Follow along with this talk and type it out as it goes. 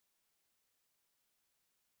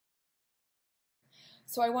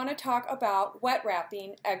So I want to talk about wet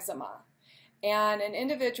wrapping eczema. And an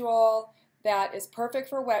individual that is perfect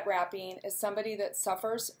for wet wrapping is somebody that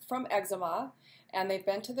suffers from eczema and they've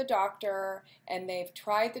been to the doctor and they've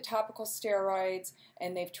tried the topical steroids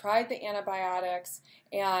and they've tried the antibiotics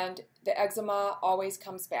and the eczema always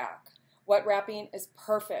comes back. Wet wrapping is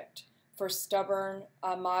perfect for stubborn,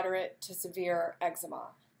 moderate to severe eczema.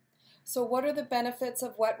 So what are the benefits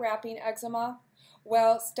of wet wrapping eczema?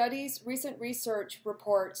 Well, recent research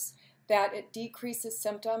reports that it decreases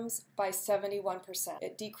symptoms by 71%.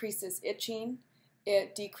 It decreases itching,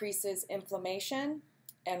 it decreases inflammation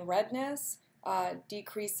and redness,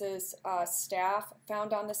 decreases staph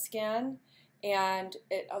found on the skin, and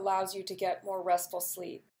it allows you to get more restful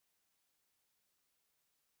sleep.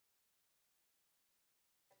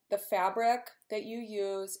 The fabric that you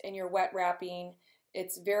use in your wet wrapping,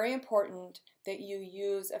 it's very important that you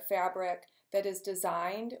use a fabric that is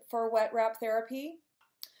designed for wet wrap therapy.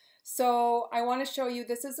 So I want to show you,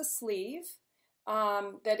 this is a sleeve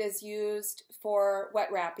that is used for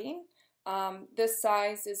wet wrapping. This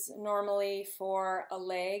size is normally for a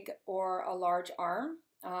leg or a large arm,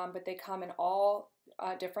 but they come in all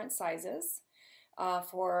different sizes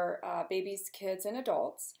for babies, kids, and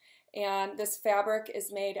adults. And this fabric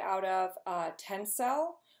is made out of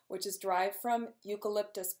tencel, which is derived from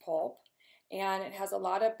eucalyptus pulp, and it has a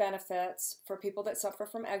lot of benefits for people that suffer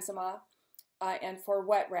from eczema and for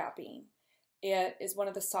wet wrapping. It is one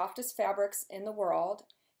of the softest fabrics in the world.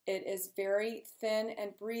 It is very thin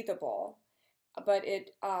and breathable, but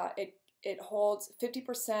it holds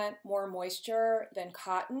 50% more moisture than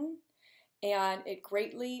cotton, and it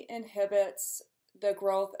greatly inhibits the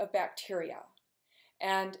growth of bacteria.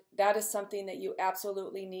 And that is something that you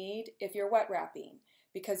absolutely need if you're wet wrapping,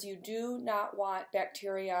 because you do not want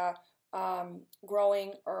bacteria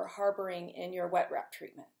growing or harboring in your wet wrap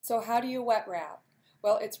treatment. So how do you wet wrap?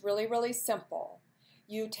 Well, it's really, really simple.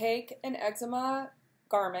 You take an eczema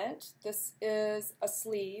garment. This is a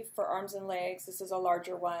sleeve for arms and legs. This is a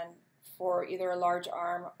larger one for either a large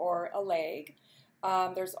arm or a leg.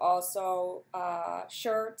 There's also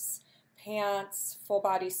shirts, pants, full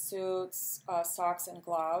body suits, socks and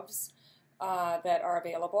gloves that are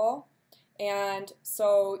available. And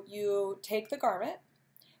so you take the garment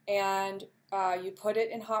and you put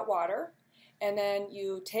it in hot water, and then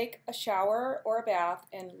you take a shower or a bath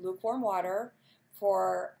in lukewarm water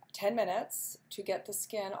for 10 minutes to get the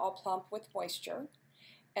skin all plump with moisture.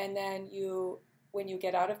 And then when you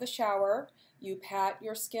get out of the shower, you pat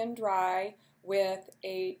your skin dry with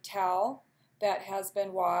a towel that has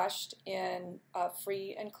been washed in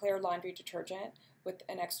free and clear laundry detergent with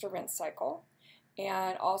an extra rinse cycle.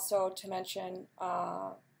 And also to mention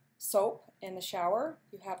soap in the shower.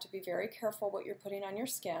 You have to be very careful what you're putting on your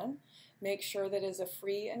skin. Make sure that it is a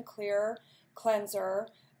free and clear cleanser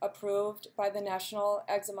approved by the National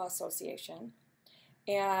Eczema Association.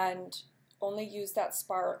 And only use that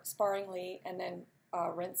sparingly and then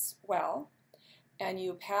rinse well. And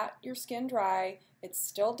you pat your skin dry. It's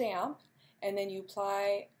still damp. And then you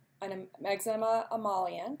apply an eczema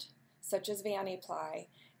emollient, such as Vani-Ply,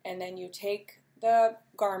 and then you take the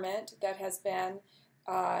garment that has been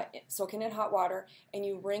soaking in hot water and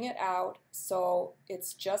you wring it out so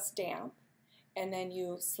it's just damp, and then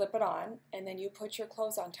you slip it on, and then you put your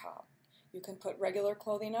clothes on top. You can put regular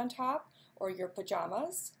clothing on top or your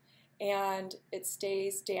pajamas, and it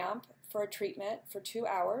stays damp for a treatment for 2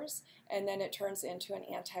 hours, and then it turns into an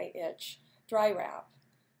anti-itch dry wrap.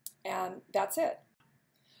 And that's it.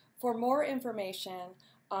 For more information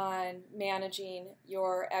on managing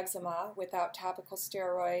your eczema without topical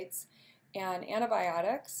steroids and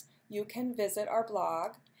antibiotics, you can visit our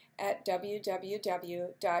blog at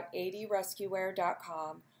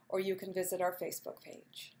www.adrescuewear.com, or you can visit our Facebook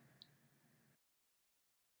page.